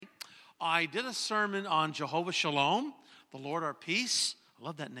I did a sermon on Jehovah Shalom, the Lord our peace. I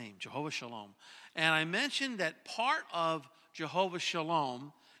love that name, Jehovah Shalom. And I mentioned that part of Jehovah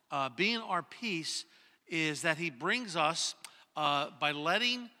Shalom, being our peace, is that he brings us by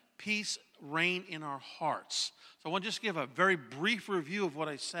letting peace reign in our hearts. So I want to just give a very brief review of what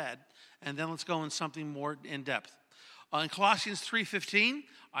I said, and then let's go in something more in depth. In Colossians 3:15,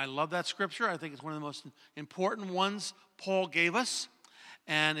 I love that scripture. I think it's one of the most important ones Paul gave us.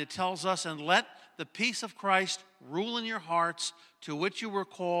 And it tells us, and let the peace of Christ rule in your hearts, to which you were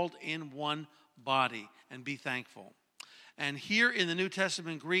called in one body, and be thankful. And here in the New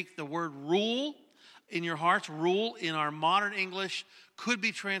Testament Greek, the word rule in your hearts, rule in our modern English, could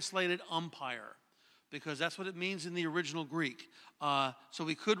be translated umpire, because that's what it means in the original Greek. So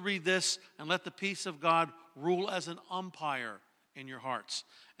we could read this, and let the peace of God rule as an umpire in your hearts.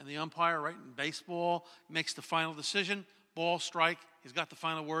 And the umpire, right, in baseball, makes the final decision. Ball, strike, he's got the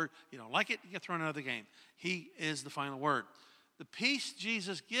final word. You don't like it, you get thrown out of the game. He is the final word. The peace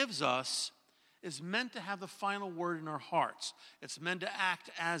Jesus gives us is meant to have the final word in our hearts. It's meant to act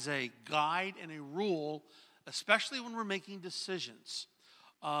as a guide and a rule, especially when we're making decisions.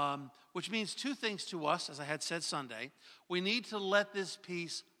 Which means two things to us, as I had said Sunday. We need to let this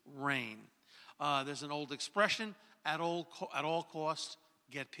peace reign. There's an old expression, at all costs,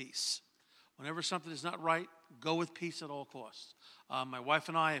 get peace. Whenever something is not right, go with peace at all costs. My wife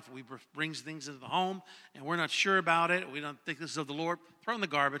and I, if we bring things into the home and we're not sure about it, we don't think this is of the Lord, throw it in the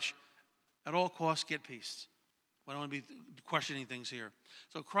garbage. At all costs, get peace. I don't want to be questioning things here.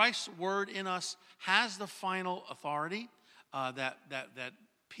 So Christ's word in us has the final authority, that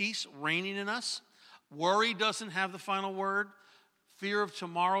peace reigning in us. Worry doesn't have the final word. Fear of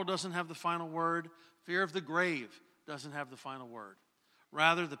tomorrow doesn't have the final word. Fear of the grave doesn't have the final word.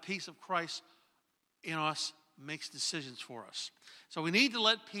 Rather, the peace of Christ in us makes decisions for us. So we need to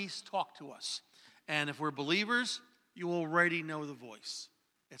let peace talk to us. And if we're believers, you already know the voice.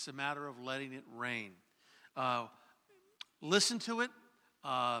 It's a matter of letting it reign. Listen to it,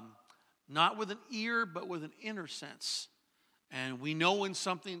 not with an ear, but with an inner sense. And we know when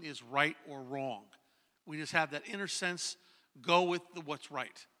something is right or wrong. We just have that inner sense. Go with what's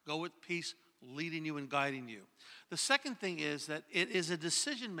right. Go with peace leading you and guiding you. The second thing is that it is a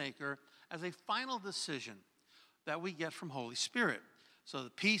decision maker as a final decision that we get from Holy Spirit. So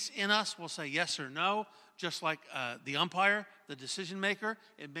the peace in us will say yes or no, just like the umpire, the decision maker,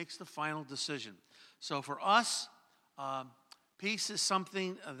 it makes the final decision. So for us, peace is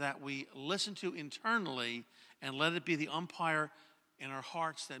something that we listen to internally and let it be the umpire in our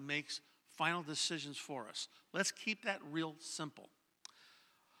hearts that makes final decisions for us. Let's keep that real simple.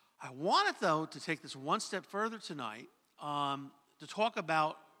 I wanted, though, to take this one step further tonight to talk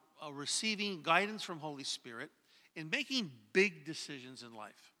about receiving guidance from Holy Spirit in making big decisions in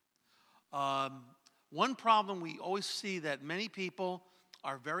life. One problem we always see that many people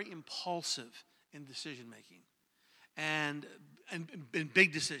are very impulsive in decision making and in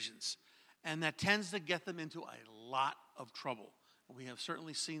big decisions, and that tends to get them into a lot of trouble. We have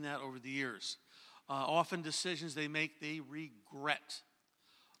certainly seen that over the years. Often decisions they make, they regret.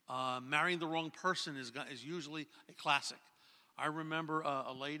 Marrying the wrong person is usually a classic. I remember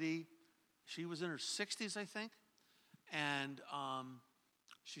a lady, she was in her 60s, I think, and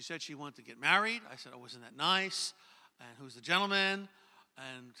she said she wanted to get married. I said, oh, wasn't that nice? And who's the gentleman?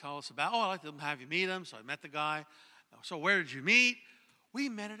 And tell us about, I'd like to have you meet him. So I met the guy. So where did you meet? We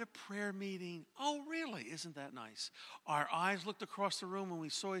met at a prayer meeting. Oh, really? Isn't that nice? Our eyes looked across the room when we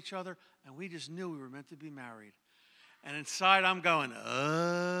saw each other, and we just knew we were meant to be married. And inside I'm going,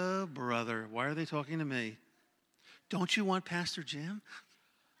 oh, brother, why are they talking to me? Don't you want Pastor Jim?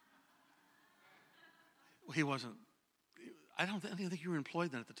 He wasn't. I don't think you were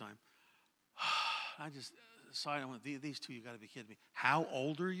employed then at the time. I just decided, I went, these two, you got to be kidding me. How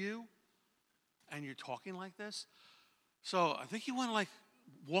old are you? And you're talking like this? So I think you want to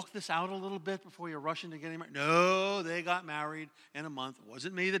walk this out a little bit before you're rushing to get married. No, they got married in a month. It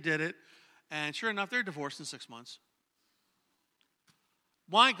wasn't me that did it. And sure enough, they're divorced in 6 months.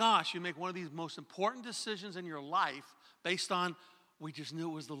 My gosh, you make one of these most important decisions in your life based on, we just knew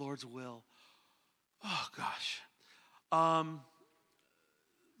it was the Lord's will. Oh, gosh.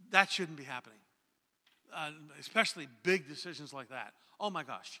 That shouldn't be happening. Especially big decisions like that. Oh, my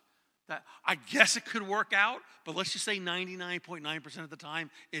gosh. I guess it could work out, but let's just say 99.9% of the time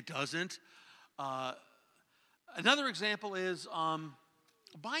it doesn't. Another example is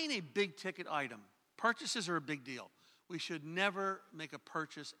buying a big-ticket item. Purchases are a big deal. We should never make a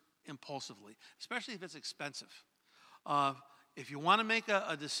purchase impulsively, especially if it's expensive. If you want to make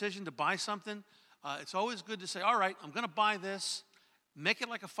a decision to buy something, it's always good to say, all right, I'm going to buy this, Make it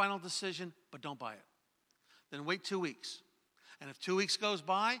like a final decision, but don't buy it. Then wait 2 weeks. And if 2 weeks goes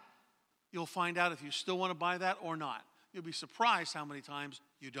by, you'll find out if you still want to buy that or not. You'll be surprised how many times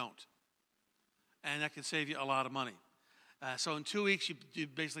you don't. And that can save you a lot of money. So in 2 weeks, you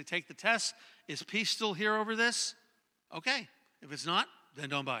basically take the test. Is peace still here over this? Okay. If it's not, then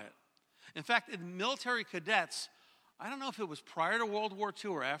don't buy it. In fact, in military cadets, I don't know if it was prior to World War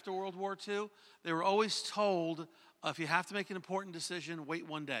II or after World War II, they were always told, if you have to make an important decision, wait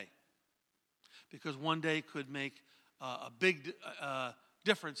 1 day. Because 1 day could make a big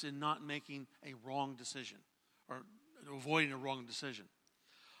difference in not making a wrong decision or avoiding a wrong decision.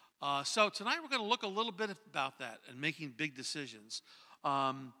 So tonight we're going to look a little bit about that and making big decisions.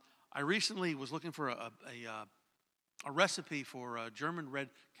 I recently was looking for a recipe for German red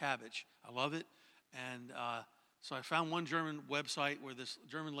cabbage. I love it. And so I found one German website where this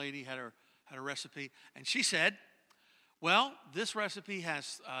German lady had a recipe. And she said, well, this recipe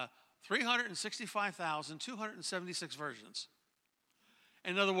has 365,276 versions.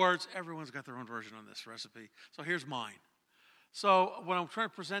 In other words, everyone's got their own version on this recipe. So here's mine. So what I'm trying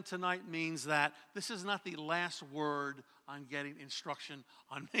to present tonight means that this is not the last word on getting instruction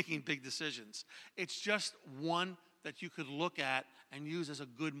on making big decisions. It's just one that you could look at and use as a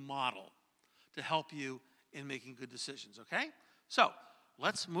good model to help you in making good decisions, okay? So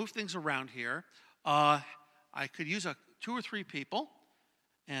let's move things around here. I could use 2 or 3 people.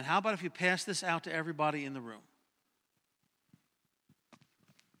 And how about if you pass this out to everybody in the room?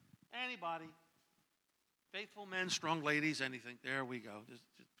 Anybody. Faithful men, strong ladies, anything. There we go. Just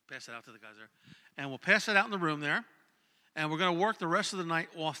pass it out to the guys there. And we'll pass it out in the room there. And we're going to work the rest of the night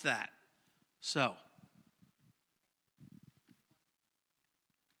off that. So.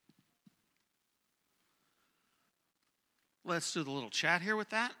 Let's do the little chat here with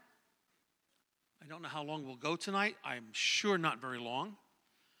that. I don't know how long we'll go tonight. I'm sure not very long.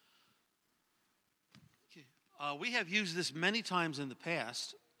 We have used this many times in the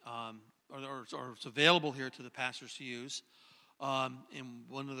past, or it's available here to the pastors to use. In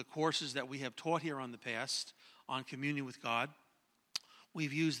one of the courses that we have taught here on the past on communion with God,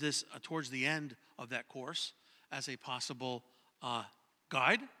 we've used this towards the end of that course as a possible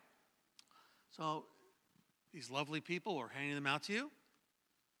guide. So these lovely people are handing them out to you.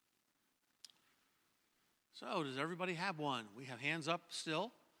 So does everybody have one? We have hands up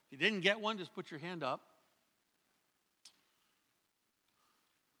still. If you didn't get one, just put your hand up.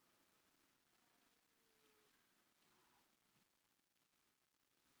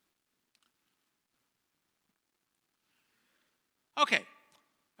 Okay,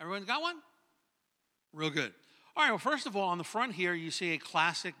 everyone's got one? Real good. All right, well, first of all, on the front here, you see a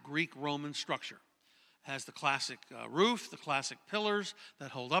classic Greek-Roman structure. It has the classic roof, the classic pillars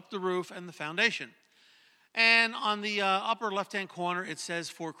that hold up the roof, and the foundation. And on the upper left-hand corner, it says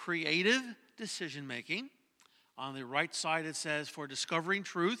for creative decision-making. On the right side, it says for discovering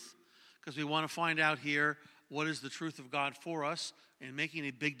truth, because we want to find out here what is the truth of God for us in making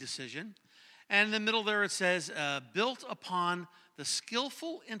a big decision. And in the middle there, it says built upon the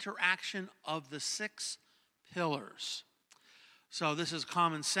skillful interaction of the 6 pillars. So this is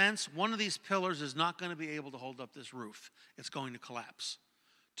common sense. One of these pillars is not going to be able to hold up this roof. It's going to collapse.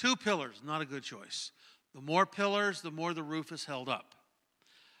 2 pillars, not a good choice. The more pillars, the more the roof is held up.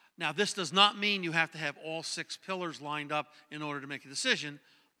 Now, this does not mean you have to have all 6 pillars lined up in order to make a decision,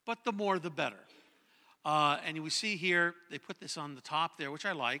 but the more the better. And we see here, they put this on the top there, which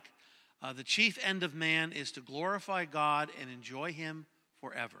I like. The chief end of man is to glorify God and enjoy him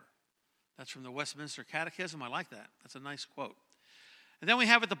forever. That's from the Westminster Catechism. I like that. That's a nice quote. And then we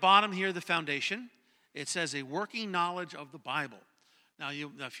have at the bottom here the foundation. It says a working knowledge of the Bible. Now,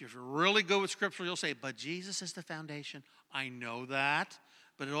 if you're really good with Scripture, you'll say, but Jesus is the foundation. I know that.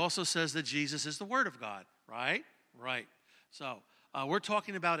 But it also says that Jesus is the Word of God, right? Right. So we're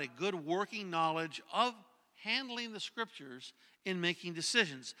talking about a good working knowledge of handling the Scriptures in making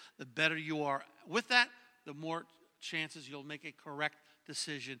decisions. The better you are with that, the more chances you'll make a correct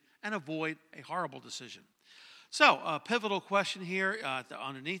decision and avoid a horrible decision. So a pivotal question here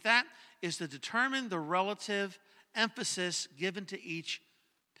underneath that is to determine the relative emphasis given to each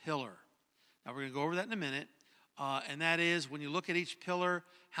pillar. Now we're going to go over that in a minute. And that is, when you look at each pillar,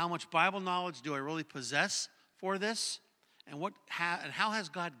 how much Bible knowledge do I really possess for this? And how has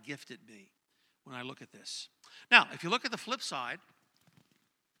God gifted me when I look at this? Now, if you look at the flip side,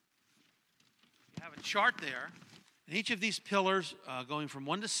 you have a chart there. And each of these pillars, going from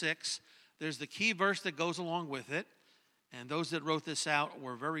 1 to 6, there's the key verse that goes along with it. And those that wrote this out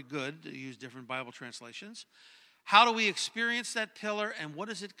were very good to use different Bible translations. How do we experience that pillar, and what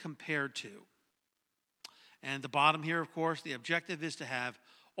is it compared to? And the bottom here, of course, the objective is to have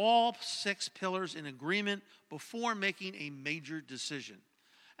all 6 pillars in agreement before making a major decision.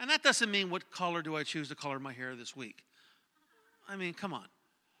 And that doesn't mean what color do I choose to color my hair this week. I mean, come on.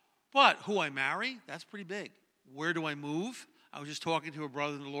 But who I marry, that's pretty big. Where do I move? I was just talking to a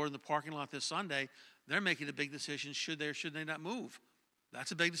brother in the Lord in the parking lot this Sunday. They're making a big decision. Should they or should they not move?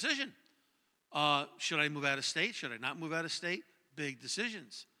 That's a big decision. Should I move out of state? Should I not move out of state? Big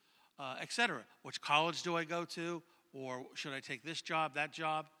decisions, etc. Which college do I go to? Or should I take this job, that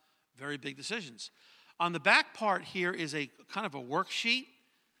job? Very big decisions. On the back part here is a kind of a worksheet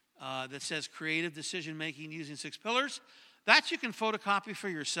that says creative decision making using 6 pillars. That you can photocopy for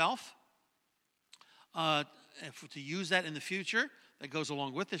yourself to use that in the future. That goes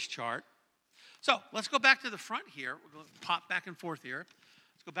along with this chart. So let's go back to the front here. We're going to pop back and forth here.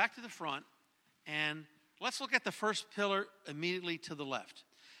 Let's go back to the front, and let's look at the first pillar immediately to the left.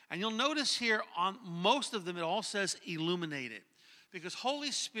 And you'll notice here on most of them it all says illuminated, because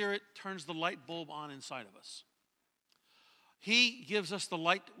Holy Spirit turns the light bulb on inside of us. He gives us the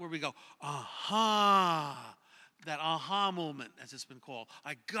light where we go, aha, that aha moment, as it's been called.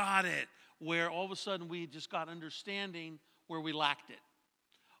 I got it, where all of a sudden we just got understanding where we lacked it.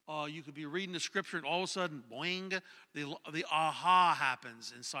 You could be reading the scripture and all of a sudden, boing, the aha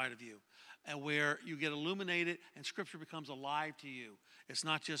happens inside of you. And where you get illuminated and scripture becomes alive to you. It's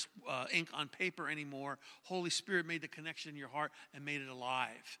not just ink on paper anymore. Holy Spirit made the connection in your heart and made it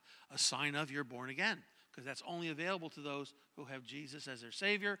alive. A sign of you're born again. Because that's only available to those who have Jesus as their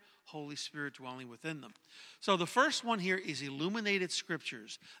Savior, Holy Spirit dwelling within them. So the first one here is illuminated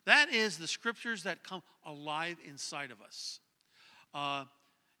scriptures. That is the scriptures that come alive inside of us.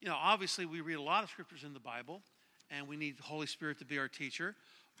 Obviously we read a lot of scriptures in the Bible, and we need the Holy Spirit to be our teacher.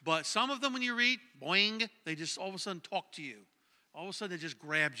 But some of them when you read, boing, they just all of a sudden talk to you. All of a sudden they just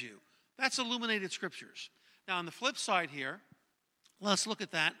grabbed you. That's illuminated scriptures. Now on the flip side here, let's look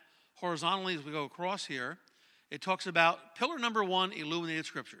at that horizontally as we go across here. It talks about pillar number 1, illuminated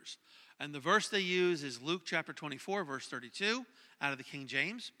scriptures. And the verse they use is Luke chapter 24, verse 32, out of the King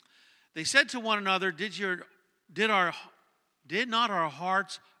James. They said to one another, did not our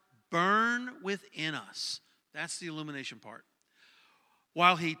hearts burn within us? That's the illumination part.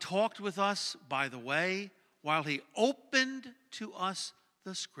 While he talked with us by the way, while he opened to us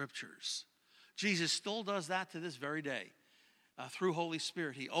the scriptures. Jesus still does that to this very day. Through Holy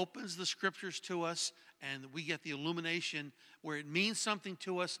Spirit, he opens the scriptures to us, and we get the illumination where it means something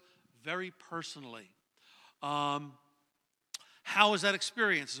to us very personally. How is that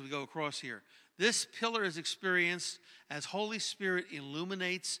experienced as we go across here? This pillar is experienced as Holy Spirit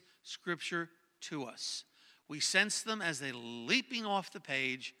illuminates scripture to us. We sense them as they leaping off the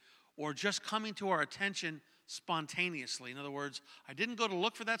page or just coming to our attention spontaneously. In other words, I didn't go to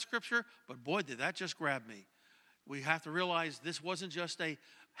look for that scripture, but boy, did that just grab me. We have to realize this wasn't just a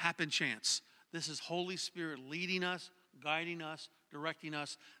happen chance. This is Holy Spirit leading us, guiding us, directing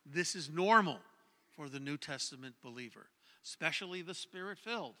us. This is normal for the New Testament believer, especially the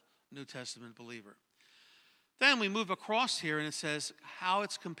Spirit-filled New Testament believer. Then we move across here and it says how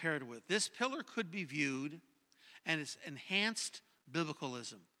it's compared with. This pillar could be viewed and it's enhanced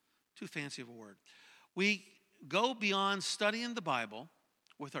biblicalism. Too fancy of a word. We go beyond studying the Bible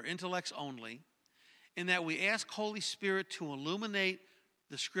with our intellects only, in that we ask Holy Spirit to illuminate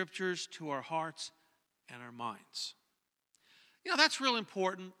the scriptures to our hearts and our minds. That's real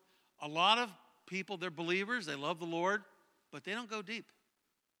important. A lot of people, they're believers, they love the Lord, but they don't go deep.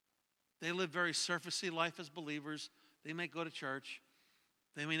 They live very surfacey life as believers. They may go to church.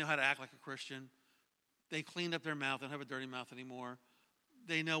 They may know how to act like a Christian. They cleaned up their mouth, they don't have a dirty mouth anymore.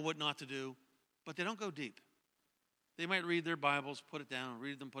 They know what not to do, but they don't go deep. They might read their Bibles, put it down,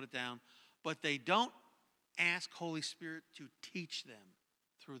 read them, put it down, but they don't ask Holy Spirit to teach them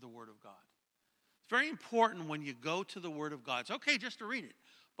through the Word of God. It's very important when you go to the Word of God. It's okay just to read it,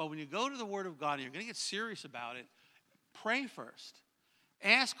 but when you go to the Word of God and you're going to get serious about it, pray first.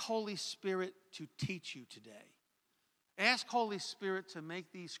 Ask Holy Spirit to teach you today. Ask Holy Spirit to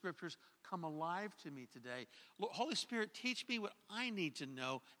make these scriptures come alive to me today. Holy Spirit, teach me what I need to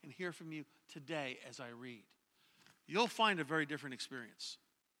know and hear from you today as I read. You'll find a very different experience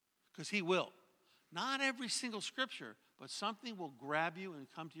because he will. Not every single scripture, but something will grab you and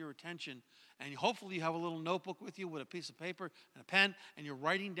come to your attention. And hopefully you have a little notebook with you with a piece of paper and a pen, and you're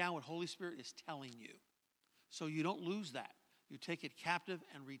writing down what Holy Spirit is telling you. So you don't lose that. You take it captive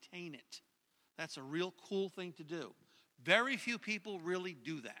and retain it. That's a real cool thing to do. Very few people really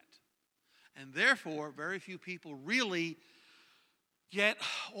do that. And therefore, very few people really get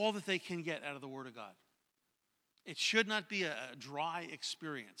all that they can get out of the Word of God. It should not be a dry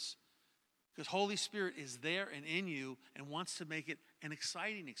experience. Because Holy Spirit is there and in you and wants to make it an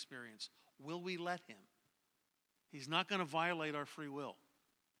exciting experience. Will we let him? He's not going to violate our free will,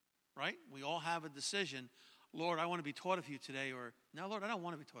 right? We all have a decision. Lord, I want to be taught of you today, or no, Lord, I don't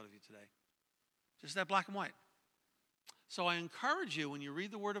want to be taught of you today. Just that black and white. So I encourage you, when you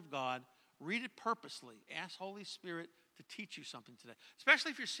read the Word of God, read it purposely. Ask Holy Spirit to teach you something today,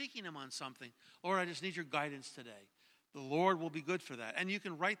 especially if you're seeking him on something. Lord, I just need your guidance today. The Lord will be good for that. And you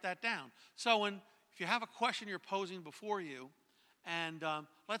can write that down. So if you have a question you're posing before you, and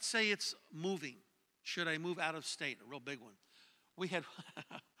let's say it's moving. Should I move out of state? A real big one. We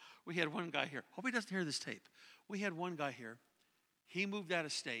had one guy here. Hope he doesn't hear this tape. We had one guy here. He moved out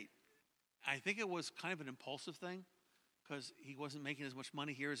of state. I think it was kind of an impulsive thing because he wasn't making as much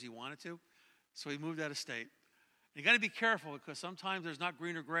money here as he wanted to. So he moved out of state. You got to be careful because sometimes there's not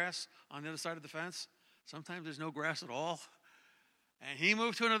greener grass on the other side of the fence. Sometimes there's no grass at all. And he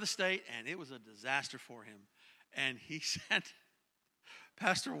moved to another state, and it was a disaster for him. And he sent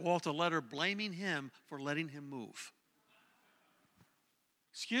Pastor Walt a letter blaming him for letting him move.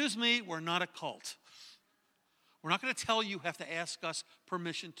 Excuse me, we're not a cult. We're not going to tell you have to ask us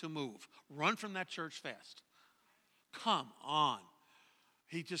permission to move. Run from that church fast. Come on.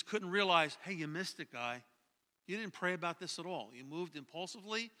 He just couldn't realize, hey, you missed it, guy. You didn't pray about this at all. You moved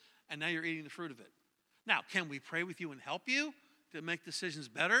impulsively, and now you're eating the fruit of it. Now, can we pray with you and help you to make decisions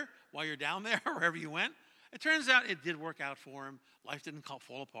better while you're down there, wherever you went? It turns out it did work out for him. Life didn't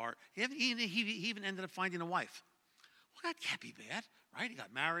fall apart. He even ended up finding a wife. Well, that can't be bad, right? He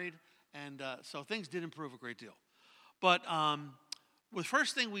got married, and so things did improve a great deal. But the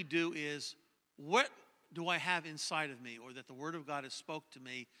first thing we do is, what do I have inside of me, or that the Word of God has spoke to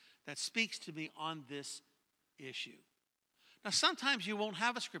me that speaks to me on this issue? Now, sometimes you won't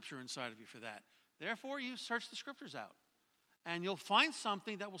have a scripture inside of you for that. Therefore, you search the scriptures out, and you'll find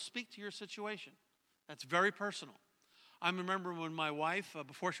something that will speak to your situation. That's very personal. I remember when my wife,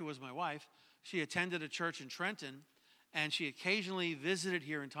 before she was my wife, she attended a church in Trenton, and she occasionally visited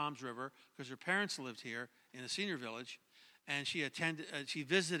here in Toms River because her parents lived here in a senior village, and she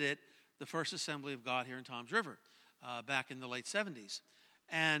visited the First Assembly of God here in Toms River back in the late 70s.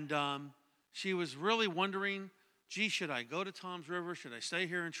 And she was really wondering, gee, should I go to Toms River? Should I stay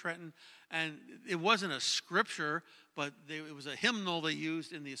here in Trenton? And it wasn't a scripture, but it was a hymnal they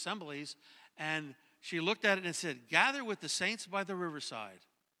used in the assemblies. And she looked at it and said, gather with the saints by the riverside.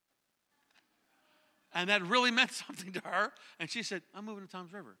 And that really meant something to her. And she said, I'm moving to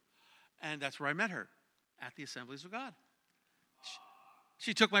Toms River. And that's where I met her, at the Assemblies of God.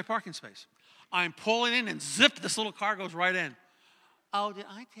 She took my parking space. I'm pulling in and zip, this little car goes right in. Oh, did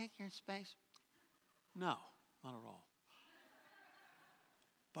I take your space? No, not at all.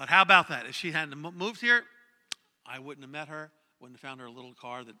 But how about that? If she hadn't moved here, I wouldn't have met her, wouldn't have found her a little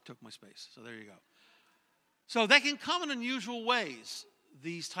car that took my space. So there you go. So they can come in unusual ways,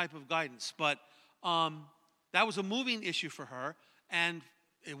 these type of guidance. But that was a moving issue for her, and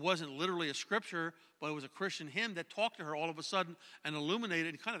it wasn't literally a scripture, but it was a Christian hymn that talked to her all of a sudden and illuminated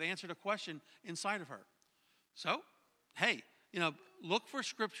and kind of answered a question inside of her. So, hey, look for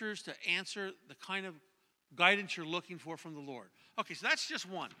scriptures to answer the kind of guidance you're looking for from the Lord. Okay, so that's just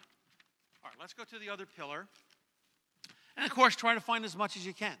one. All right, let's go to the other pillar. And, of course, try to find as much as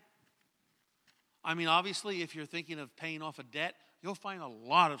you can. I mean, obviously, if you're thinking of paying off a debt, you'll find a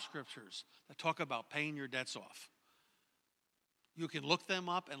lot of scriptures that talk about paying your debts off. You can look them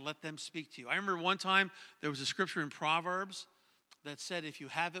up and let them speak to you. I remember one time there was a scripture in Proverbs that said, if you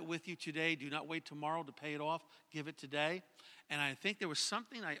have it with you today, do not wait tomorrow to pay it off. Give it today. And I think there was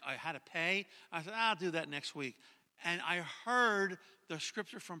something I had to pay. I said, I'll do that next week. And I heard the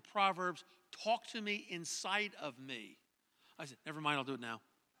scripture from Proverbs talk to me inside of me. I said, never mind, I'll do it now.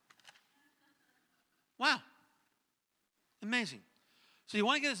 Wow. Amazing. So you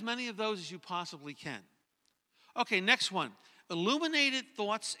want to get as many of those as you possibly can. Okay, next one. Illuminated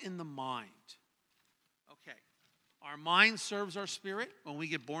thoughts in the mind. Okay. Our mind serves our spirit. When we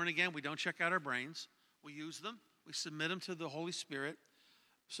get born again, we don't check out our brains. We use them. We submit them to the Holy Spirit.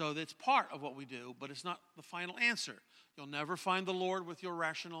 So that's part of what we do, but it's not the final answer. You'll never find the Lord with your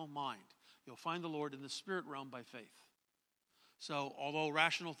rational mind. You'll find the Lord in the spirit realm by faith. So although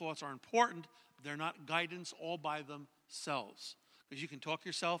rational thoughts are important, they're not guidance all by themselves. Because you can talk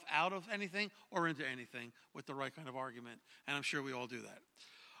yourself out of anything or into anything with the right kind of argument. And I'm sure we all do that.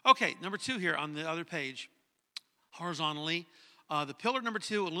 Okay, number 2 here on the other page, horizontally. The pillar number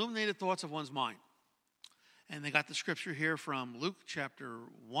 2, illuminated thoughts of one's mind. And they got the scripture here from Luke chapter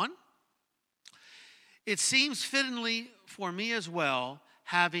 1. It seems fittingly for me as well,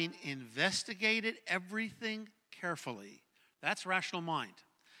 having investigated everything carefully. That's rational mind.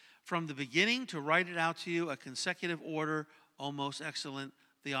 from the beginning to write it out to you, a consecutive order, O most excellent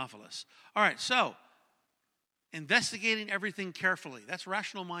Theophilus. All right, so investigating everything carefully. That's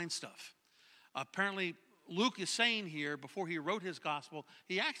rational mind stuff. Apparently, Luke is saying here, before he wrote his gospel,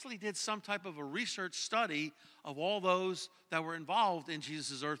 he actually did some type of a research study of all those that were involved in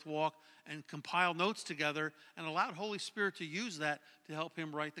Jesus' earth walk and compiled notes together and allowed Holy Spirit to use that to help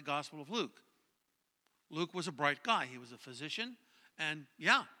him write the Gospel of Luke. Luke was a bright guy. He was a physician. And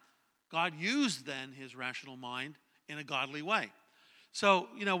yeah, God used then his rational mind in a godly way. So,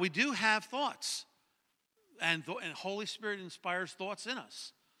 we do have thoughts. And Holy Spirit inspires thoughts in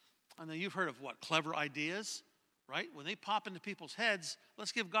us. I know you've heard of clever ideas, right? When they pop into people's heads,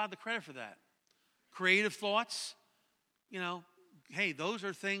 let's give God the credit for that. Creative thoughts, hey, those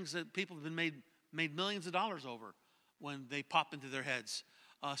are things that people have been made millions of dollars over when they pop into their heads.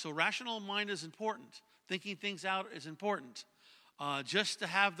 So rational mind is important. Thinking things out is important. Just to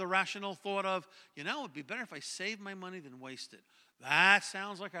have the rational thought of, it'd be better if I save my money than waste it. That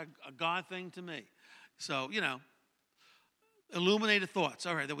sounds like a God thing to me. So, illuminated thoughts.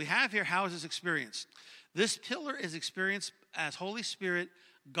 All right, that we have here, how is this experienced? This pillar is experienced as Holy Spirit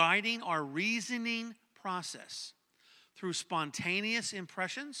guiding our reasoning process through spontaneous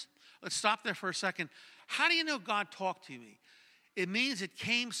impressions. Let's stop there for a second. How do you know God talked to me? It means it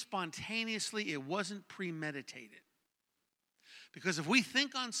came spontaneously. It wasn't premeditated. Because if we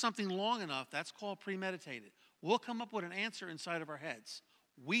think on something long enough, that's called premeditated. We'll come up with an answer inside of our heads.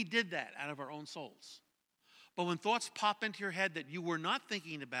 We did that out of our own souls. But when thoughts pop into your head that you were not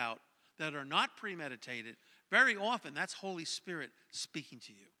thinking about, that are not premeditated, very often that's Holy Spirit speaking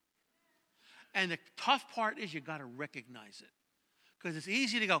to you. And the tough part is you got to recognize it. Because it's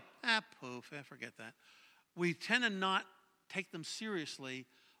easy to go, poof, forget that. We tend to not take them seriously,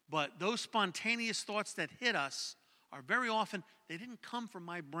 but those spontaneous thoughts that hit us are very often, they didn't come from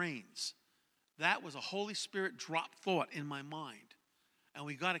my brains. That was a Holy Spirit drop thought in my mind. And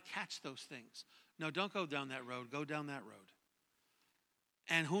we got to catch those things. No, don't go down that road. Go down that road.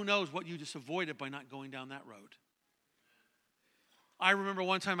 And who knows what you just avoided by not going down that road. I remember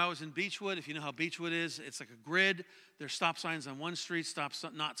one time I was in Beechwood. If you know how Beechwood is, it's like a grid. There's stop signs on one street,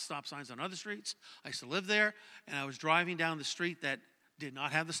 not stop signs on other streets. I used to live there, and I was driving down the street that did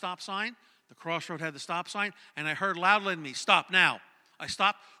not have the stop sign. The crossroad had the stop sign, and I heard loudly in me, "Stop now." I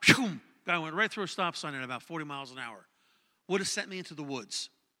stopped. Guy went right through a stop sign at about 40 miles an hour. Would have sent me into the woods.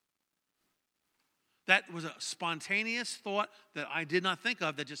 That was a spontaneous thought that I did not think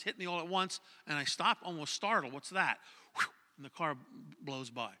of that just hit me all at once, and I stopped almost startled. What's that? And the car blows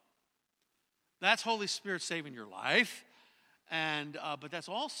by. That's Holy Spirit saving your life, but that's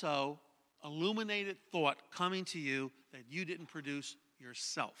also illuminated thought coming to you that you didn't produce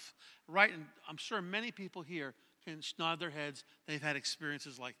yourself. Right? And I'm sure many people here can nod their heads. They've had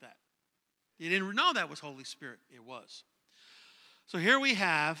experiences like that. You didn't know that was Holy Spirit. It was. So here we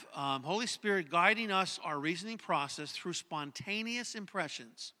have Holy Spirit guiding us, our reasoning process, through spontaneous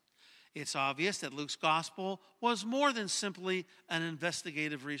impressions. It's obvious that Luke's gospel was more than simply an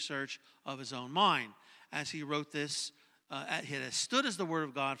investigative research of his own mind. As he wrote this, it has stood as the Word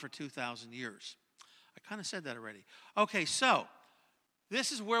of God for 2,000 years. I kind of said that already. Okay, so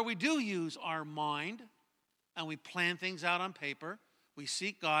this is where we do use our mind, and we plan things out on paper. We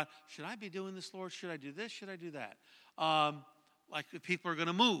seek God. Should I be doing this, Lord? Should I do this? Should I do that? Like if people are going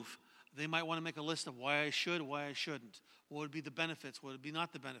to move, they might want to make a list of why I should, why I shouldn't. What would be the benefits? What would be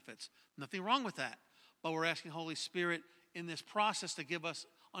not the benefits? Nothing wrong with that. But we're asking Holy Spirit in this process to give us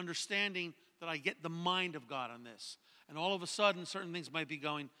understanding that I get the mind of God on this. And all of a sudden, certain things might be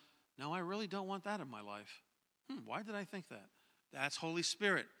going, no, I really don't want that in my life. Why did I think that? That's Holy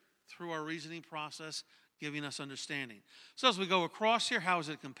Spirit through our reasoning process giving us understanding. So as we go across here, how is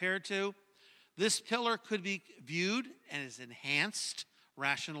it compared to? This pillar could be viewed as enhanced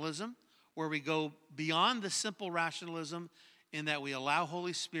rationalism, where we go beyond the simple rationalism in that we allow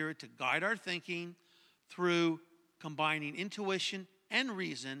Holy Spirit to guide our thinking through combining intuition and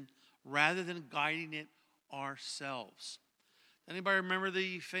reason rather than guiding it ourselves. Anybody remember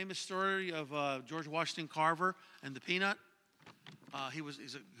the famous story of George Washington Carver and the peanut? He was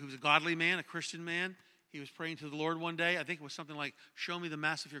a godly man, a Christian man. He was praying to the Lord one day. I think it was something like, "Show me the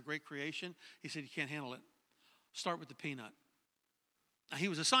mass of your great creation." He said, "You can't handle it. Start with the peanut." Now, he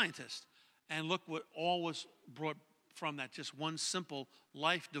was a scientist. And look what all was brought from that. Just one simple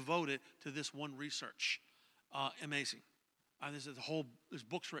life devoted to this one research. Amazing. There's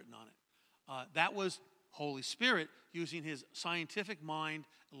books written on it. That was Holy Spirit using his scientific mind,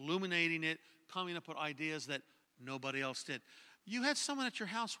 illuminating it, coming up with ideas that nobody else did. You had someone at your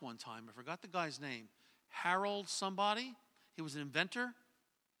house one time. I forgot the guy's name. Harold somebody. He was an inventor.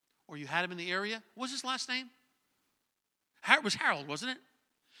 or you had him in the area. What was his last name? It was Harold, wasn't it?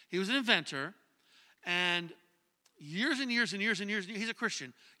 He was an inventor, and years and years and years and years, he's a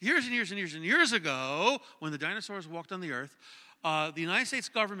Christian. Years and years and years and years ago, when the dinosaurs walked on the earth, the United States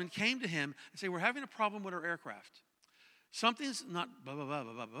government came to him and said, we're having a problem with our aircraft. Something's not blah, blah, blah,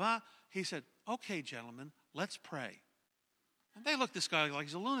 blah, blah, blah. He said, okay, gentlemen, let's pray. And they looked at this guy like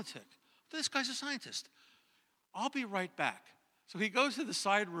he's a lunatic. This guy's a scientist. I'll be right back. So he goes to the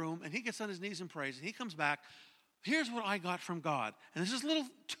side room, and he gets on his knees and prays, and he comes back. Here's what I got from God. And there's this little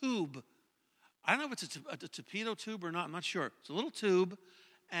tube. I don't know if it's a torpedo tube or not. I'm not sure. It's a little tube,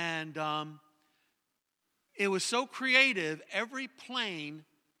 and it was so creative, every plane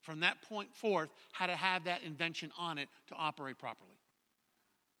from that point forth had to have that invention on it to operate properly.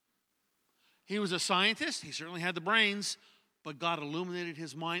 He was a scientist. He certainly had the brains, but God illuminated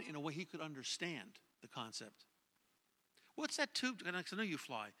his mind in a way he could understand the concept. What's that tube? I know you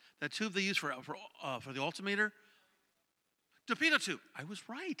fly. That tube they use for the altimeter? Torpedo tube. I was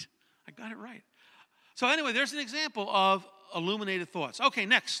right. I got it right. So anyway, there's an example of illuminated thoughts. Okay,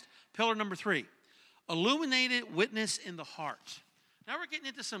 next, pillar number 3. Illuminated witness in the heart. Now we're getting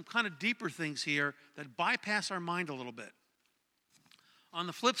into some kind of deeper things here that bypass our mind a little bit. On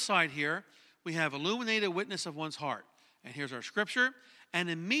the flip side here, we have illuminated witness of one's heart. And here's our scripture. And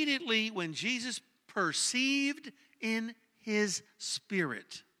immediately when Jesus perceived in his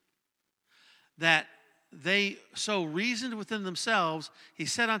spirit that they so reasoned within themselves, he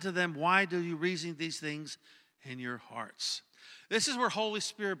said unto them, why do you reason these things in your hearts? This is where Holy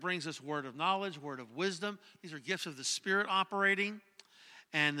Spirit brings us word of knowledge, word of wisdom. These are gifts of the Spirit operating.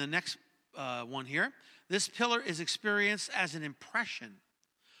 And the next one here, this pillar is experienced as an impression,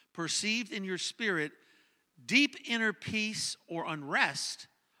 perceived in your spirit. Deep inner peace or unrest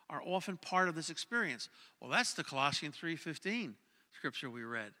are often part of this experience. Well, that's the Colossians 3:15 scripture we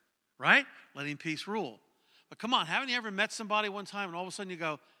read, right? Letting peace rule. But come on, haven't you ever met somebody one time and all of a sudden you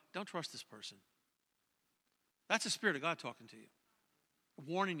go, don't trust this person? That's the Spirit of God talking to you,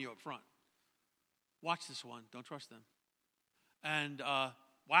 warning you up front. Watch this one. Don't trust them. And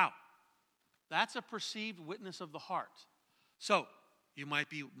wow, that's a perceived witness of the heart. So you might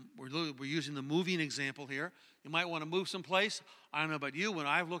be, we're using the moving example here. You might want to move someplace. I don't know about you. When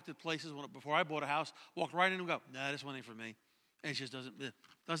I've looked at places before I bought a house, walked right in and go, nah, this one ain't for me. It just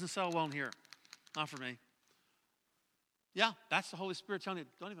doesn't sell well in here. Not for me. Yeah, that's the Holy Spirit telling you,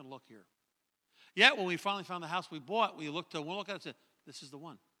 don't even look here. Yet when we finally found the house we bought, we looked at it and said, this is the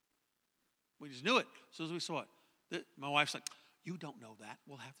one. We just knew it as soon as we saw it. My wife's like, you don't know that.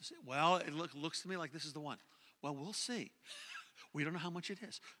 We'll have to see. Well, it looks to me like this is the one. Well, we'll see. We don't know how much it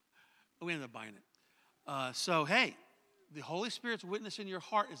is. We ended up buying it. So, hey, the Holy Spirit's witness in your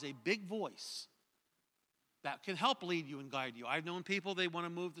heart is a big voice that can help lead you and guide you. I've known people, they want to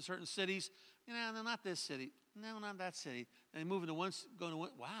move to certain cities. No, not this city. No, not that city. And they move into one,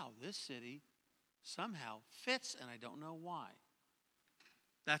 wow, this city somehow fits, and I don't know why.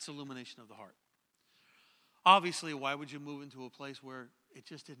 That's illumination of the heart. Obviously, why would you move into a place where it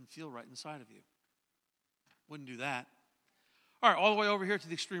just didn't feel right inside of you? Wouldn't do that. All right, all the way over here to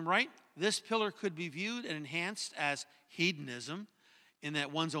the extreme right, this pillar could be viewed and enhanced as hedonism in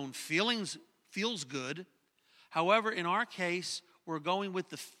that one's own feels good. However, in our case, we're going with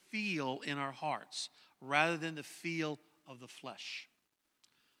the feel in our hearts rather than the feel of the flesh.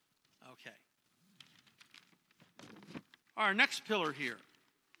 Okay. Our next pillar here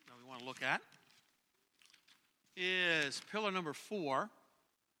that we want to look at is pillar number 4.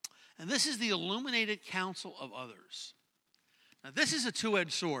 And this is the illuminated counsel of others. Now, this is a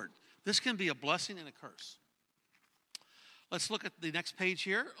two-edged sword. This can be a blessing and a curse. Let's look at the next page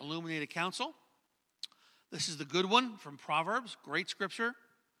here, illuminated counsel. This is the good one from Proverbs, great scripture.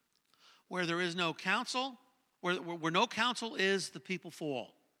 Where there is no counsel, where no counsel is, the people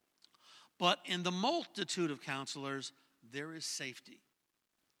fall. But in the multitude of counselors, there is safety.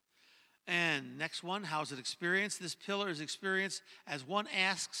 And next one, how is it experienced? This pillar is experienced as one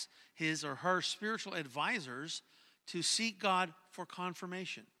asks his or her spiritual advisors to seek God for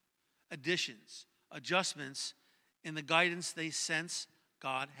confirmation, additions, adjustments in the guidance they sense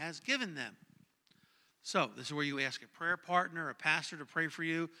God has given them. So this is where you ask a prayer partner, a pastor to pray for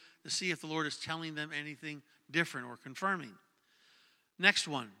you to see if the Lord is telling them anything different or confirming. Next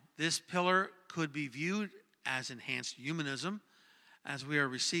one, this pillar could be viewed as enhanced humanism as we are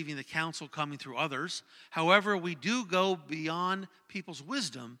receiving the counsel coming through others. However, we do go beyond people's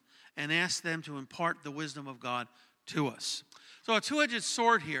wisdom and ask them to impart the wisdom of God to us. So a two-edged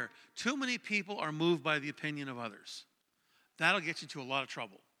sword here. Too many people are moved by the opinion of others. That'll get you into a lot of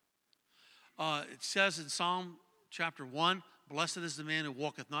trouble. It says in Psalm chapter 1, blessed is the man who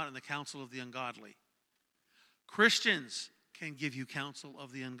walketh not in the counsel of the ungodly. Christians can give you counsel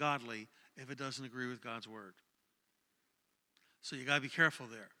of the ungodly if it doesn't agree with God's word. So you got to be careful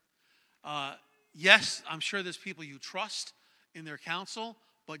there. Yes, I'm sure there's people you trust in their counsel,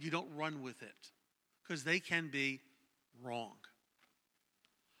 but you don't run with it because they can be wrong.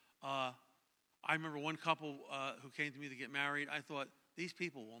 I remember one couple who came to me to get married. I thought, these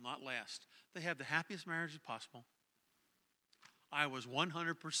people will not last. They have the happiest marriages possible. I was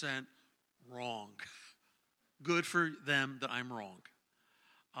 100% wrong. Good for them that I'm wrong.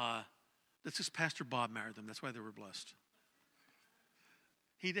 That's just Pastor Bob married them. That's why they were blessed.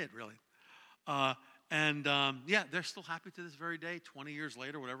 He did, really. Yeah, they're still happy to this very day, 20 years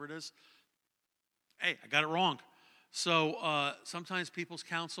later, whatever it is. Hey, I got it wrong. So sometimes people's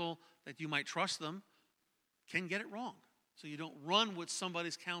counsel that you might trust them can get it wrong. So you don't run with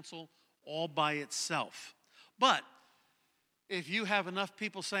somebody's counsel all by itself. But if you have enough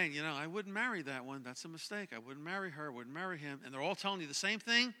people saying, I wouldn't marry that one, that's a mistake. I wouldn't marry her, I wouldn't marry him, and they're all telling you the same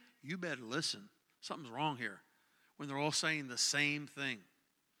thing, you better listen. Something's wrong here when they're all saying the same thing,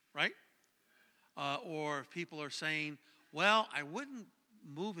 right? Or if people are saying, well, I wouldn't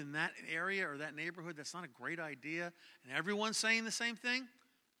move in that area or that neighborhood, that's not a great idea, and everyone's saying the same thing,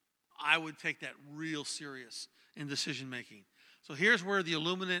 I would take that real serious in decision making. So here's where the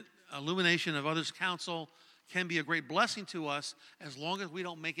illumination of others' counsel can be a great blessing to us as long as we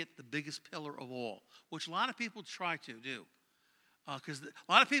don't make it the biggest pillar of all, which a lot of people try to do. Because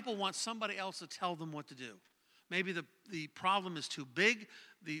a lot of people want somebody else to tell them what to do. Maybe the problem is too big,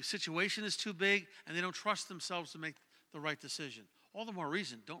 the situation is too big, and they don't trust themselves to make the right decision. All the more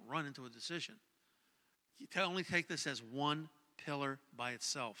reason, don't run into a decision. You only take this as one pillar by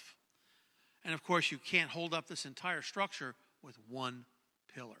itself. And of course, you can't hold up this entire structure with one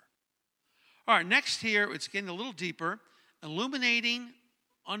pillar. All right, next here, it's getting a little deeper. Illuminating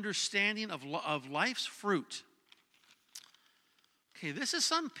understanding of life's fruit. Okay, this is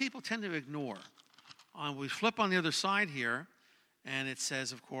something people tend to ignore. We flip on the other side here, and it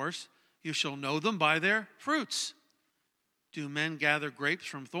says, of course, you shall know them by their fruits. Do men gather grapes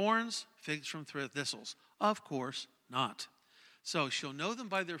from thorns, figs from thistles? Of course not. So you'll know them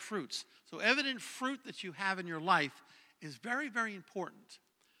by their fruits. So evident fruit that you have in your life is very, very important.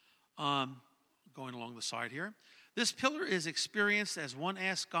 Going along the side here. This pillar is experienced as one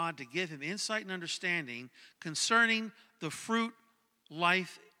asks God to give him insight and understanding concerning the fruit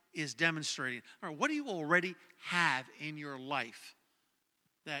life is demonstrating. All right, what do you already have in your life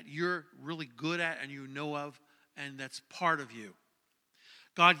that you're really good at and you know of and that's part of you?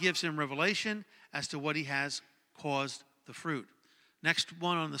 God gives him revelation as to what he has caused the fruit. Next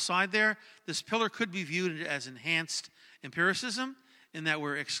one on the side there, this pillar could be viewed as enhanced empiricism in that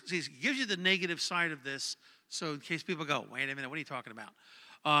it gives you the negative side of this, so in case people go, wait a minute, what are you talking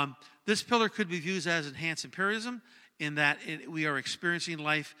about? This pillar could be viewed as enhanced empiricism in that we are experiencing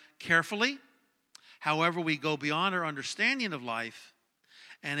life carefully. However, we go beyond our understanding of life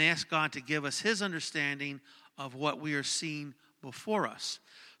and ask God to give us his understanding of what we are seeing before us.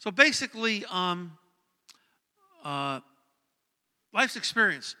 So basically, life's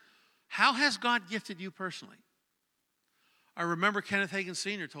experience. How has God gifted you personally? I remember Kenneth Hagin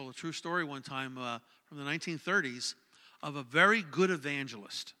Sr. told a true story one time from the 1930s of a very good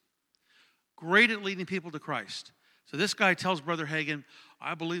evangelist, great at leading people to Christ. So this guy tells Brother Hagin,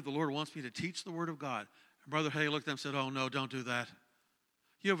 I believe the Lord wants me to teach the Word of God. And Brother Hagin looked at him and said, oh, no, don't do that.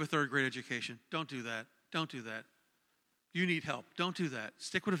 You have a third-grade education. Don't do that. Don't do that. You need help. Don't do that.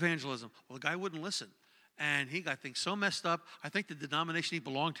 Stick with evangelism. Well, the guy wouldn't listen. And he got things so messed up, I think the denomination he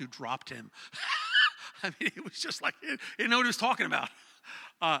belonged to dropped him. I mean, it was just like, he didn't know what he was talking about.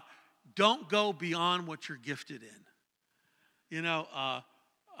 Don't go beyond what you're gifted in. I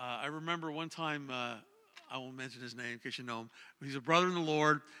remember one time, I won't mention his name in case you know him. He's a brother in the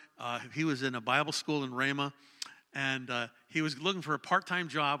Lord. He was in a Bible school in Rhema, and he was looking for a part-time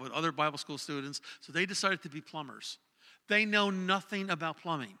job with other Bible school students, so they decided to be plumbers. They know nothing about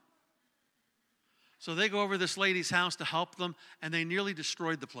plumbing. So they go over to this lady's house to help them, and they nearly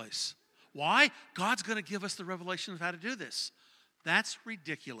destroyed the place. Why? God's going to give us the revelation of how to do this. That's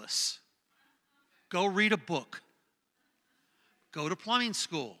ridiculous. Go read a book. Go to plumbing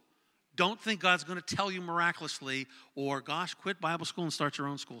school. Don't think God's going to tell you miraculously, or gosh, quit Bible school and start your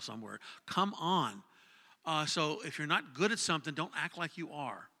own school somewhere. Come on. So if you're not good at something, don't act like you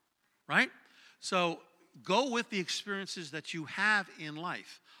are, right? So go with the experiences that you have in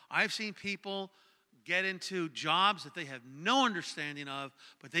life. I've seen people get into jobs that they have no understanding of,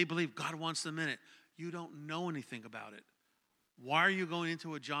 but they believe God wants them in it. You don't know anything about it. Why are you going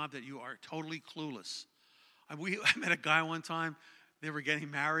into a job that you are totally clueless? I met a guy one time. They were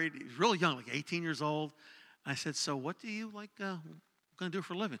getting married. He was really young, like 18 years old. I said, so what do you like going to do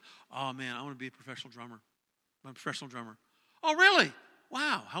for a living? Oh, man, I want to be a professional drummer. I'm a professional drummer. Oh, really?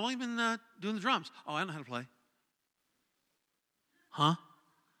 Wow. How long have you been doing the drums? Oh, I don't know how to play. Huh?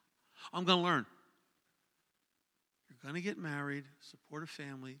 I'm going to learn. You're going to get married, support a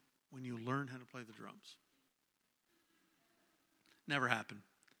family when you learn how to play the drums. Never happened.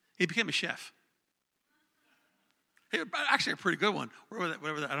 He became a chef. Actually, a pretty good one.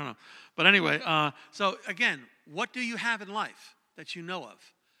 Whatever that, I don't know. But anyway, so again, what do you have in life that you know of?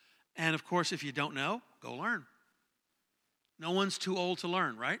 And of course, if you don't know, go learn. No one's too old to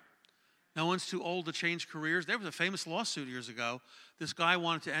learn, right? No one's too old to change careers. There was a famous lawsuit years ago. This guy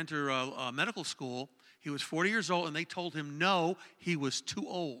wanted to enter a medical school. He was 40 years old, and they told him no, he was too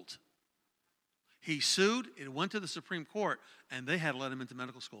old. He sued. It went to the Supreme Court, and they had to let him into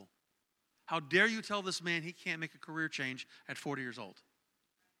medical school. How dare you tell this man he can't make a career change at 40 years old?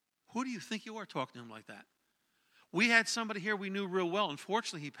 Who do you think you are talking to him like that? We had somebody here we knew real well.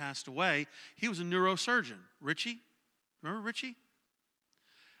 Unfortunately, he passed away. He was a neurosurgeon. Richie? Remember Richie?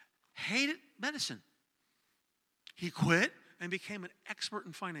 Hated medicine. He quit and became an expert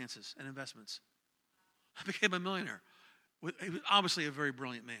in finances and investments. Became a millionaire. He was obviously a very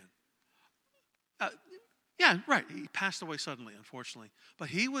brilliant man. Yeah, right. He passed away suddenly, unfortunately. But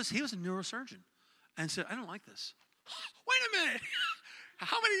he was a neurosurgeon and said, I don't like this. Wait a minute.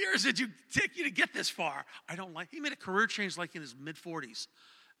 How many years did you take you to get this far? I don't like. He made a career change like in his mid-40s.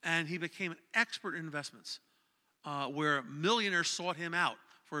 And he became an expert in investments where millionaires sought him out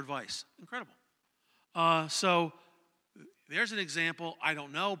for advice. Incredible. So there's an example. I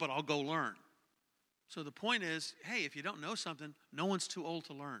don't know, but I'll go learn. So the point is, hey, if you don't know something, no one's too old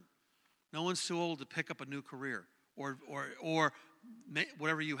to learn. No one's too old to pick up a new career or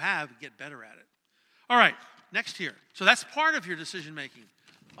whatever you have, get better at it. All right, next here. So that's part of your decision making.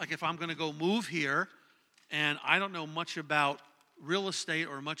 Like if I'm going to go move here and I don't know much about real estate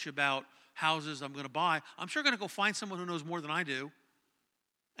or much about houses I'm going to buy, I'm sure going to go find someone who knows more than I do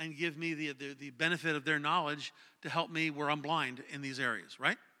and give me the benefit of their knowledge to help me where I'm blind in these areas,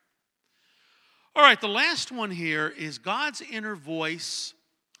 right? All right, the last one here is God's inner voice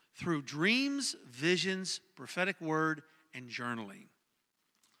through dreams, visions, prophetic word, and journaling.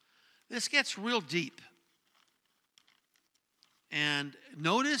 This gets real deep. And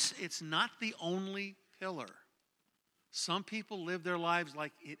notice it's not the only pillar. Some people live their lives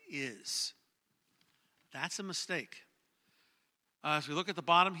like it is. That's a mistake. As we look at the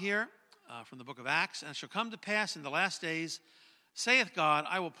bottom here from the book of Acts, and it shall come to pass in the last days, saith God,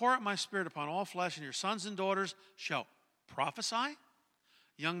 I will pour out my spirit upon all flesh, and your sons and daughters shall prophesy.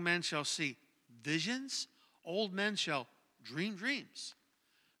 Young men shall see visions. Old men shall dream dreams.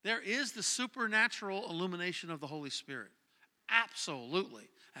 There is the supernatural illumination of the Holy Spirit. Absolutely.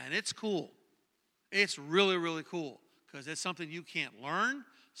 And it's cool. It's really, really cool because it's something you can't learn,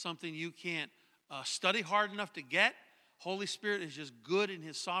 something you can't study hard enough to get. Holy Spirit is just good in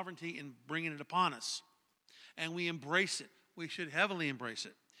his sovereignty in bringing it upon us. And we embrace it. We should heavily embrace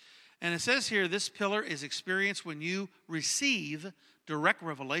it. And it says here, this pillar is experienced when you receive direct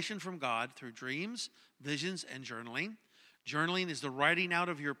revelation from God through dreams, visions, and journaling. Journaling is the writing out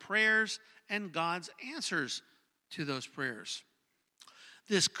of your prayers and God's answers to those prayers.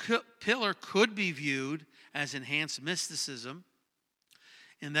 This pillar could be viewed as enhanced mysticism.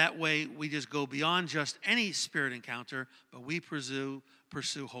 In that way, we just go beyond just any spirit encounter, but we pursue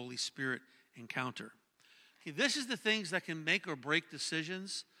Holy Spirit encounter. Okay, this is the things that can make or break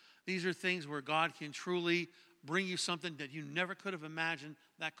decisions. These are things where God can truly bring you something that you never could have imagined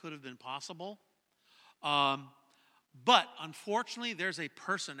that could have been possible. But unfortunately, there's a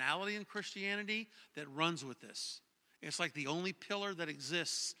personality in Christianity that runs with this. It's like the only pillar that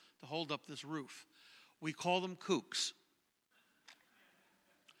exists to hold up this roof. We call them kooks.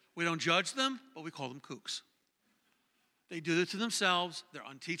 We don't judge them, but we call them kooks. They do it to themselves. They're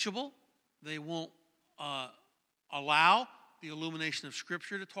unteachable. They won't allow the illumination of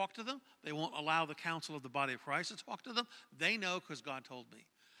Scripture to talk to them. They won't allow the counsel of the body of Christ to talk to them. They know because God told me.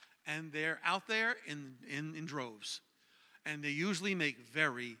 And they're out there in droves. And they usually make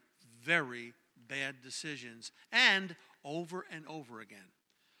very, very bad decisions and over again.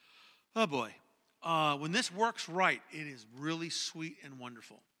 Oh boy. When this works right, it is really sweet and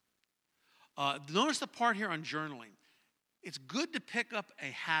wonderful. Notice the part here on journaling. It's good to pick up a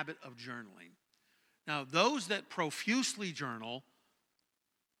habit of journaling. Now, those that profusely journal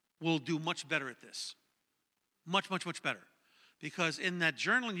will do much better at this. Much, much, much better. Because in that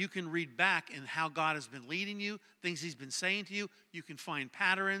journaling, you can read back in how God has been leading you, things he's been saying to you. You can find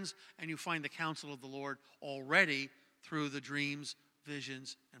patterns, and you find the counsel of the Lord already through the dreams,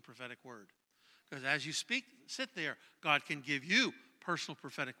 visions, and prophetic word. Because as you sit there, God can give you personal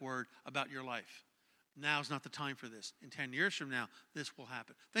prophetic word about your life. Now's not the time for this. In 10 years from now, this will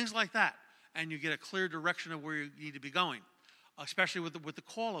happen. Things like that. And you get a clear direction of where you need to be going, especially with the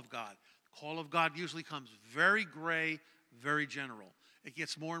call of God. The call of God usually comes very gray, very general. It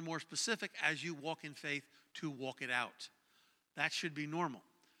gets more and more specific as you walk in faith to walk it out. That should be normal.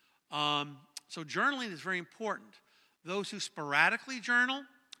 So journaling is very important. Those who sporadically journal,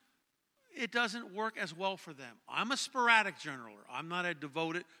 it doesn't work as well for them. I'm a sporadic journaler. I'm not a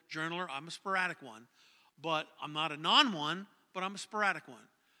devoted journaler. I'm a sporadic one. But I'm not a non-one, but I'm a sporadic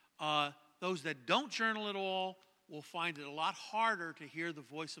one. Those that don't journal at all will find it a lot harder to hear the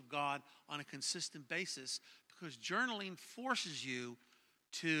voice of God on a consistent basis, because journaling forces you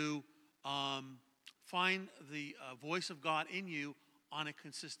to find the voice of God in you on a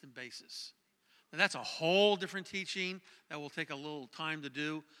consistent basis. And that's a whole different teaching that will take a little time to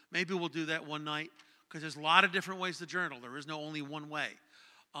do. Maybe we'll do that one night, because there's a lot of different ways to journal. There is no only one way.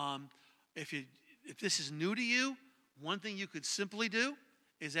 If this is new to you, one thing you could simply do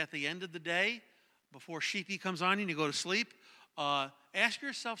is at the end of the day, before sheepy comes on you and you go to sleep, ask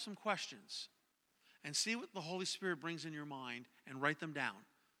yourself some questions and see what the Holy Spirit brings in your mind and write them down.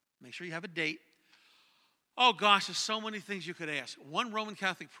 Make sure you have a date. Oh gosh, there's so many things you could ask. One Roman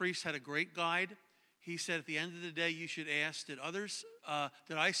Catholic priest had a great guide. He said at the end of the day, you should ask, did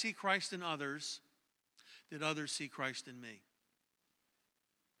I see Christ in others? Did others see Christ in me?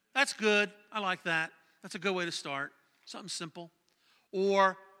 That's good. I like that. That's a good way to start. Something simple.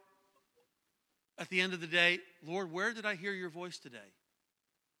 Or at the end of the day, Lord, where did I hear your voice today?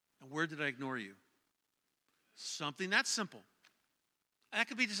 And where did I ignore you? Something that's simple. That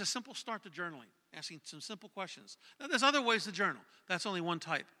could be just a simple start to journaling, asking some simple questions. Now, there's other ways to journal. That's only one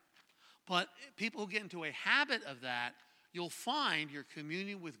type. But people who get into a habit of that, you'll find your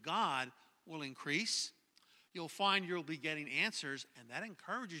communion with God will increase. You'll find you'll be getting answers, and that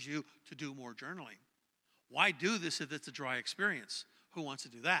encourages you to do more journaling. Why do this if it's a dry experience? Who wants to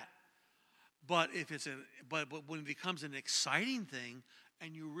do that? But when it becomes an exciting thing,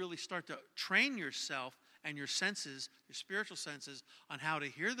 and you really start to train yourself and your senses, your spiritual senses, on how to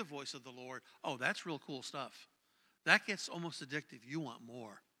hear the voice of the Lord, oh, that's real cool stuff. That gets almost addictive. You want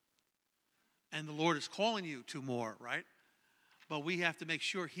more. And the Lord is calling you to more, right? But we have to make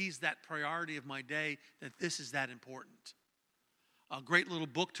sure he's that priority of my day, that this is that important. A great little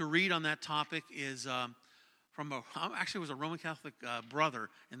book to read on that topic is actually it was a Roman Catholic brother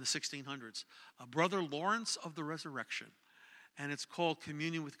in the 1600s, Brother Lawrence of the Resurrection. And it's called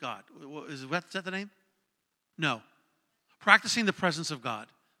Communion with God. Is that the name? No. Practicing the Presence of God.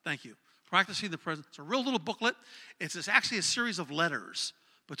 Thank you. Practicing the Presence. It's a real little booklet. It's actually a series of letters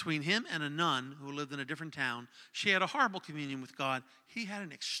between him and a nun who lived in a different town. She had a horrible communion with God. He had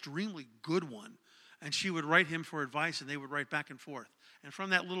an extremely good one. And she would write him for advice, and they would write back and forth. And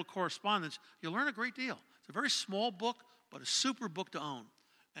from that little correspondence, you'll learn a great deal. It's a very small book, but a super book to own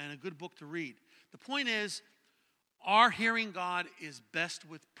and a good book to read. The point is, our hearing God is best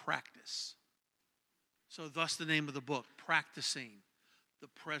with practice. So thus the name of the book, Practicing the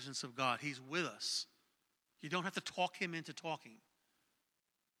Presence of God. He's with us. You don't have to talk him into talking.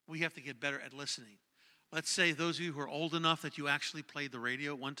 We have to get better at listening. Let's say those of you who are old enough that you actually played the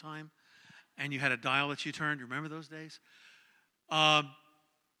radio at one time and you had a dial that you turned. Remember those days?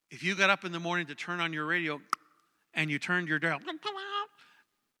 If you got up in the morning to turn on your radio and you turned your dial,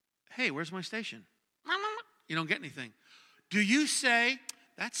 hey, where's my station? You don't get anything. Do you say,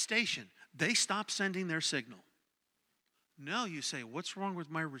 that station, they stopped sending their signal? No, you say, what's wrong with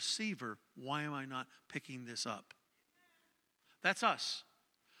my receiver? Why am I not picking this up? That's us.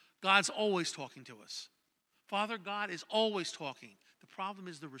 God's always talking to us. Father God is always talking. The problem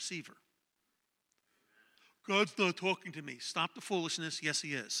is the receiver. God's not talking to me. Stop the foolishness. Yes,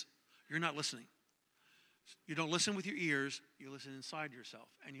 he is. You're not listening. You don't listen with your ears. You listen inside yourself.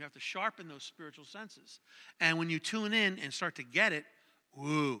 And you have to sharpen those spiritual senses. And when you tune in and start to get it,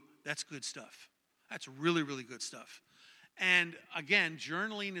 woo, that's good stuff. That's really, really good stuff. And again,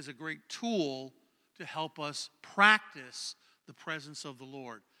 journaling is a great tool to help us practice the presence of the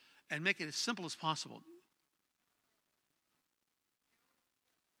Lord and make it as simple as possible.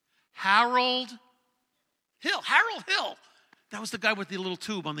 Harold Hill. That was the guy with the little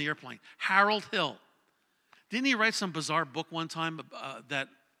tube on the airplane. Harold Hill. Didn't he write some bizarre book one time that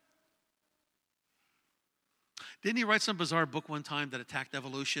attacked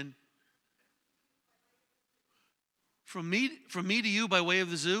evolution? From me to you by way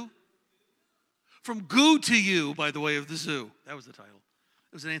of the zoo? From goo to you by the way of the zoo. That was the title.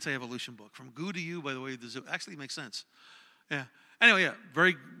 It was an anti-evolution book. From goo to you by the way of the zoo. Actually, it makes sense. Yeah. Anyway, yeah,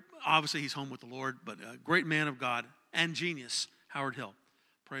 very obviously he's home with the Lord, but a great man of God and genius, Howard Hill.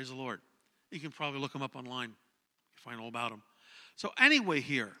 Praise the Lord. You can probably look him up online. Find all about him. So anyway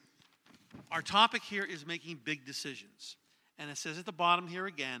here, our topic here is making big decisions. And it says at the bottom here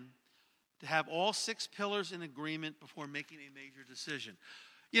again, to have all 6 pillars in agreement before making a major decision.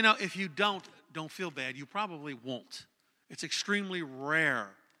 You know, if you don't feel bad. You probably won't. It's extremely rare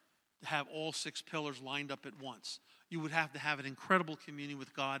to have all 6 pillars lined up at once. You would have to have an incredible communion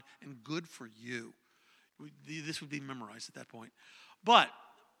with God, and good for you. This would be memorized at that point. But,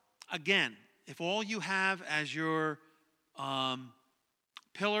 again, if all you have as your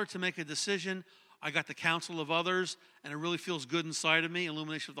pillar to make a decision, I got the counsel of others, and it really feels good inside of me,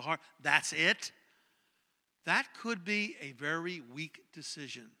 illumination of the heart, that's it, that could be a very weak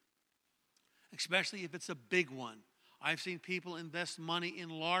decision, especially if it's a big one. I've seen people invest money in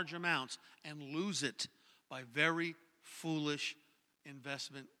large amounts and lose it by very foolish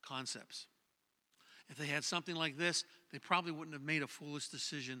investment concepts. If they had something like this, they probably wouldn't have made a foolish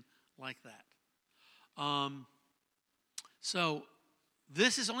decision like that. So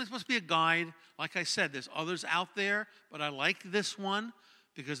this is only supposed to be a guide. Like I said, there's others out there, but I like this one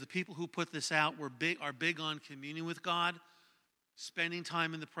because the people who put this out are big on communion with God, spending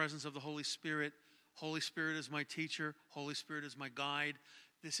time in the presence of the Holy Spirit. Holy Spirit is my teacher. Holy Spirit is my guide.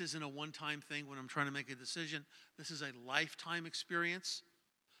 This isn't a one-time thing when I'm trying to make a decision. This is a lifetime experience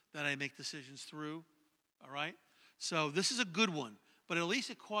that I make decisions through, all right? So this is a good one, but at least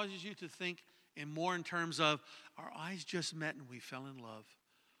it causes you to think more in terms of our eyes just met and we fell in love.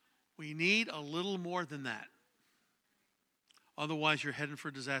 We need a little more than that. Otherwise, you're heading for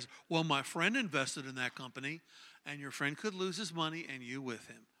disaster. Well, my friend invested in that company, and your friend could lose his money and you with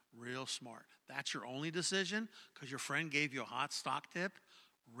him. Real smart. That's your only decision because your friend gave you a hot stock tip?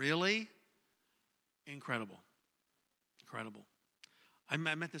 Really? Incredible. Incredible. I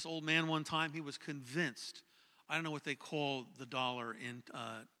met this old man one time. He was convinced. I don't know what they call the dollar in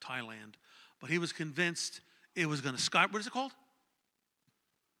Thailand, but he was convinced it was going to skyrocket. What is it called?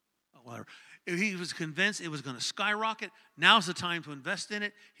 Oh, whatever. He was convinced it was going to skyrocket. Now's the time to invest in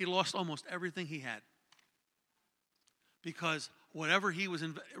it. He lost almost everything he had because whatever he was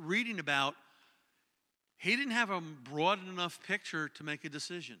reading about, he didn't have a broad enough picture to make a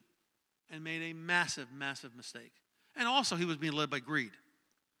decision and made a massive, massive mistake. And also, he was being led by greed.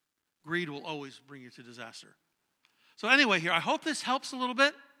 Greed will always bring you to disaster. So anyway, here, I hope this helps a little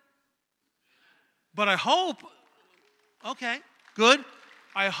bit. But I hope, okay, good.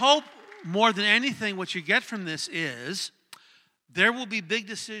 I hope more than anything what you get from this is there will be big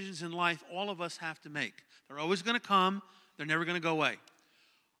decisions in life all of us have to make. They're always going to come. They're never going to go away.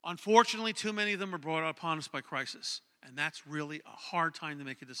 Unfortunately, too many of them are brought upon us by crisis. And that's really a hard time to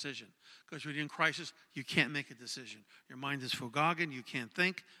make a decision. Because when you're in crisis, you can't make a decision. Your mind is fogogging. You can't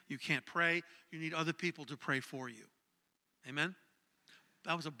think. You can't pray. You need other people to pray for you. Amen?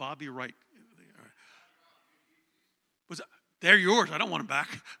 That was a Bobby Wright. They're yours. I don't want them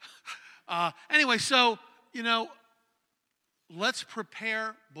back. Anyway, so, let's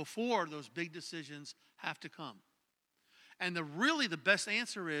prepare before those big decisions have to come. And the best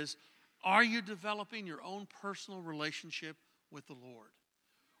answer is, are you developing your own personal relationship with the Lord?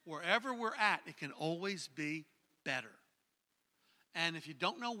 Wherever we're at, it can always be better. And if you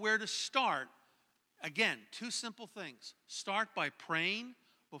don't know where to start, again, 2 simple things. Start by praying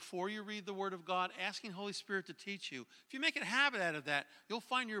before you read the Word of God, asking Holy Spirit to teach you. If you make a habit out of that, you'll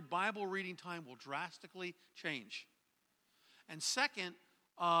find your Bible reading time will drastically change. And second,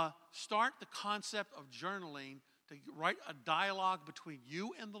 start the concept of journaling to write a dialogue between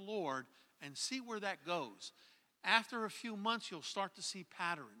you and the Lord and see where that goes. After a few months, you'll start to see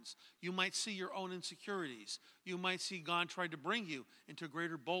patterns. You might see your own insecurities. You might see God try to bring you into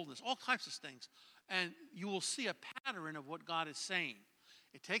greater boldness, all types of things. And you will see a pattern of what God is saying.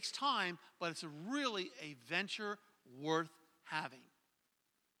 It takes time, but it's really a venture worth having.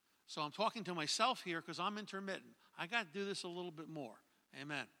 So I'm talking to myself here because I'm intermittent. I got to do this a little bit more.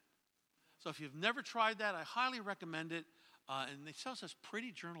 Amen. So if you've never tried that, I highly recommend it. And they sell such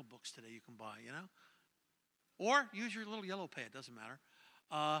pretty journal books today you can buy, Or use your little yellow pad, doesn't matter.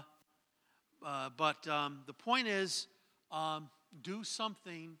 But the point is, do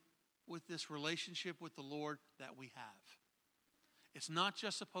something with this relationship with the Lord that we have. It's not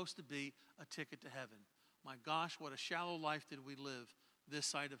just supposed to be a ticket to heaven. My gosh, what a shallow life did we live this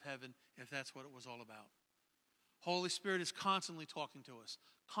side of heaven if that's what it was all about. Holy Spirit is constantly talking to us,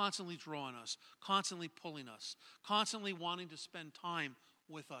 constantly drawing us, constantly pulling us, constantly wanting to spend time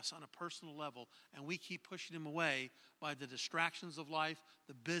with us on a personal level, and we keep pushing him away by the distractions of life,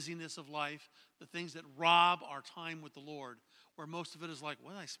 the busyness of life, the things that rob our time with the Lord, where most of it is like,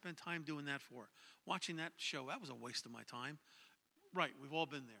 what did I spend time doing that for? Watching that show, that was a waste of my time. Right, we've all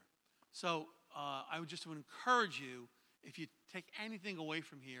been there. So I would just encourage you, if you take anything away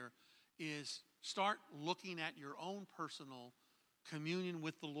from here, is start looking at your own personal communion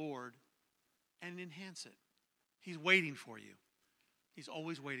with the Lord and enhance it. He's waiting for you. He's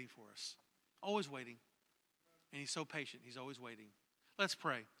always waiting for us. Always waiting. And he's so patient. He's always waiting. Let's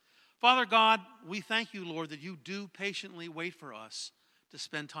pray. Father God, we thank you, Lord, that you do patiently wait for us to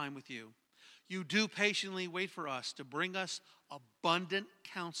spend time with you. You do patiently wait for us to bring us abundant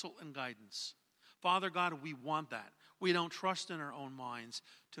counsel and guidance. Father God, we want that. We don't trust in our own minds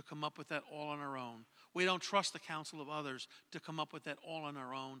to come up with that all on our own. We don't trust the counsel of others to come up with that all on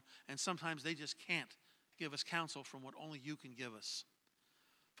our own. And sometimes they just can't give us counsel from what only you can give us.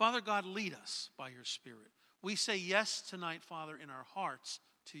 Father God, lead us by your Spirit. We say yes tonight, Father, in our hearts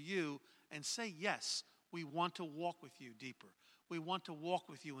to you, and say yes, we want to walk with you deeper. We want to walk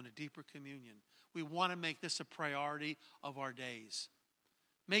with you in a deeper communion. We want to make this a priority of our days.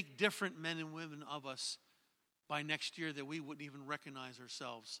 Make different men and women of us by next year that we wouldn't even recognize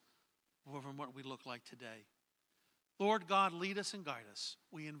ourselves from what we look like today. Lord God, lead us and guide us.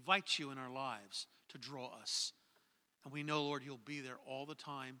 We invite you in our lives to draw us. And we know, Lord, you'll be there all the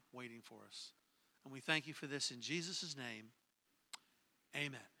time waiting for us. And we thank you for this in Jesus' name.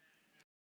 Amen.